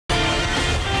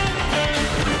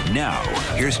Now,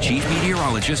 here's Chief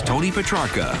Meteorologist Tony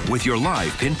Petrarca with your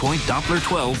live Pinpoint Doppler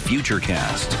 12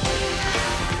 Futurecast.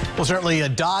 Well, certainly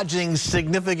dodging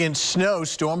significant snow.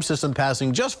 Storm system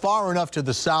passing just far enough to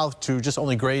the south to just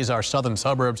only graze our southern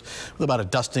suburbs with about a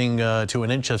dusting to an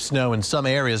inch of snow in some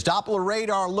areas. Doppler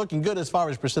radar looking good as far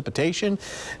as precipitation.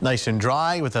 Nice and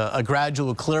dry with a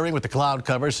gradual clearing with the cloud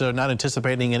cover, so not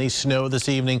anticipating any snow this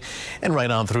evening and right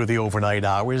on through the overnight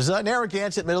hours.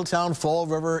 Narragansett, Middletown, Fall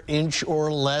River, inch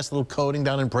or less. A little coating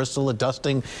down in Bristol, a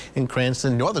dusting in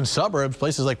Cranston. Northern suburbs,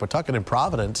 places like Pawtucket and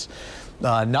Providence.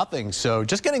 Nothing. So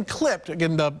just getting clipped.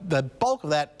 Again, the bulk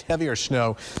of that heavier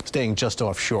snow staying just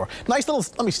offshore. Nice little,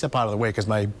 let me step out of the way because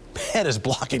my head is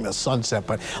blocking the sunset,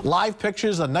 but live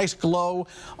pictures, a nice glow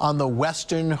on the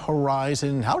western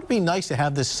horizon. How would it be nice to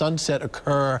have this sunset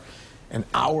occur an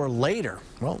hour later?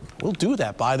 Well, we'll do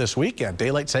that by this weekend.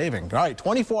 Daylight saving. All right,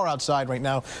 24 outside right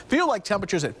now. Feel like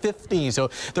temperatures at 15.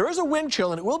 So there is a wind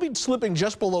chill, and it will be slipping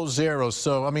just below zero.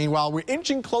 So, I mean, while we're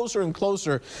inching closer and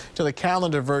closer to the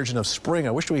calendar version of spring,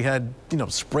 I wish we had,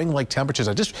 spring-like temperatures.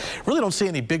 I just really don't see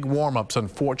any big warm-ups,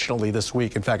 unfortunately, this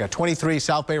week. In fact, at 23,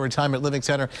 South Bay Retirement Living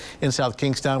Center in South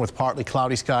Kingstown with partly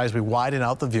cloudy skies. We widen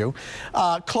out the view.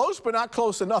 Close, but not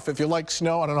close enough. If you like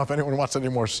snow, I don't know if anyone wants any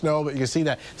more snow, but you can see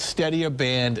that steadier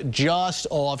band just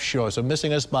offshore, so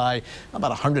missing us by about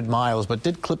 100 miles, but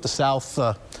did clip the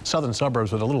southern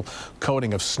suburbs with a little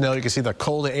coating of snow. You can see the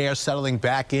colder air settling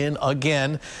back in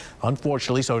again,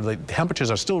 unfortunately, so the temperatures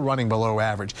are still running below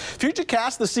average.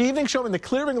 Futurecast this evening showing the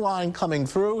clearing line coming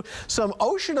through. Some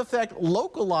ocean effect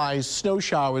localized snow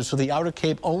showers for the outer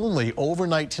Cape only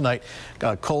overnight tonight.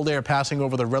 Cold air passing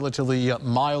over the relatively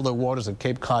milder waters of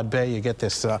Cape Cod Bay. You get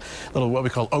this little what we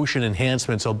call ocean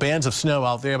enhancement. So bands of snow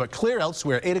out there, but clear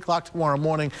elsewhere. 8 o'clock tomorrow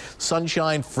morning,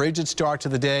 sunshine, frigid start to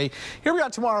the day. Here we are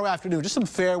tomorrow afternoon, just some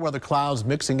fair weather clouds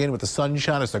mixing in with the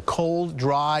sunshine. It's a cold,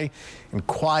 dry, and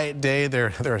quiet day.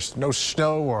 There's no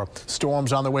snow or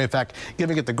storms on the way. In fact,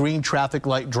 giving it the green traffic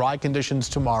light, dry conditions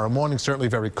tomorrow morning. Certainly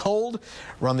very cold.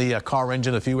 Run the car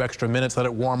engine a few extra minutes, let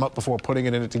it warm up before putting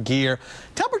it into gear.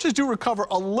 Temperatures do recover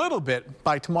a little bit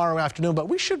by tomorrow afternoon, but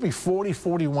we should be 40,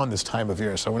 41 this time of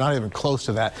year, so we're not even close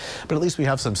to that. But at least we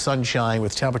have some sunshine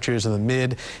with temperatures in the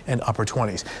mid and upper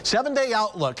 20s. 7-day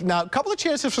outlook. Now, a couple of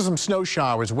chances for some snow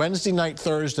showers Wednesday night,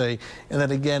 Thursday, and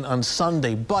then again on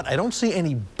Sunday. But I don't see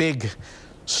any big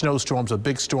snowstorms or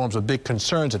big storms or big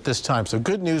concerns at this time. So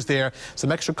good news there.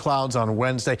 Some extra clouds on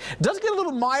Wednesday. It does get a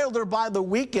little milder by the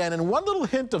weekend, and one little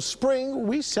hint of spring,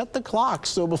 we set the clock.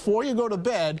 So before you go to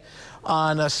bed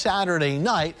on a Saturday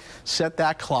night, set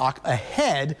that clock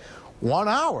ahead 1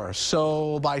 hour.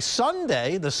 So by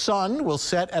Sunday, the sun will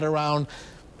set at around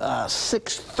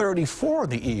 6:34 in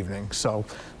the evening. So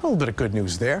a little bit of good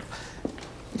news there.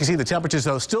 You can see the temperatures,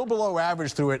 though, still below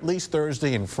average through at least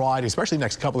Thursday and Friday, especially the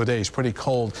next couple of days. Pretty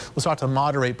cold. We'll start to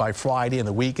moderate by Friday and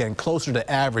the weekend, closer to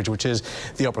average, which is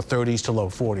the upper 30s to low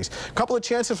 40s. A couple of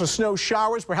chances for snow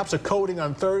showers, perhaps a coating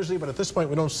on Thursday, but at this point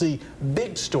we don't see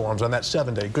big storms on that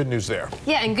 7-day. Good news there.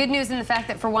 Yeah, and good news in the fact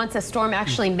that for once a storm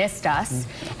actually missed us,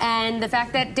 and the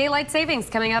fact that daylight savings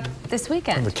coming up this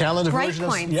weekend. And the calendar version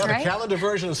points, the calendar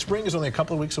version of spring is only a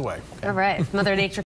couple of weeks away. All right, Mother Nature.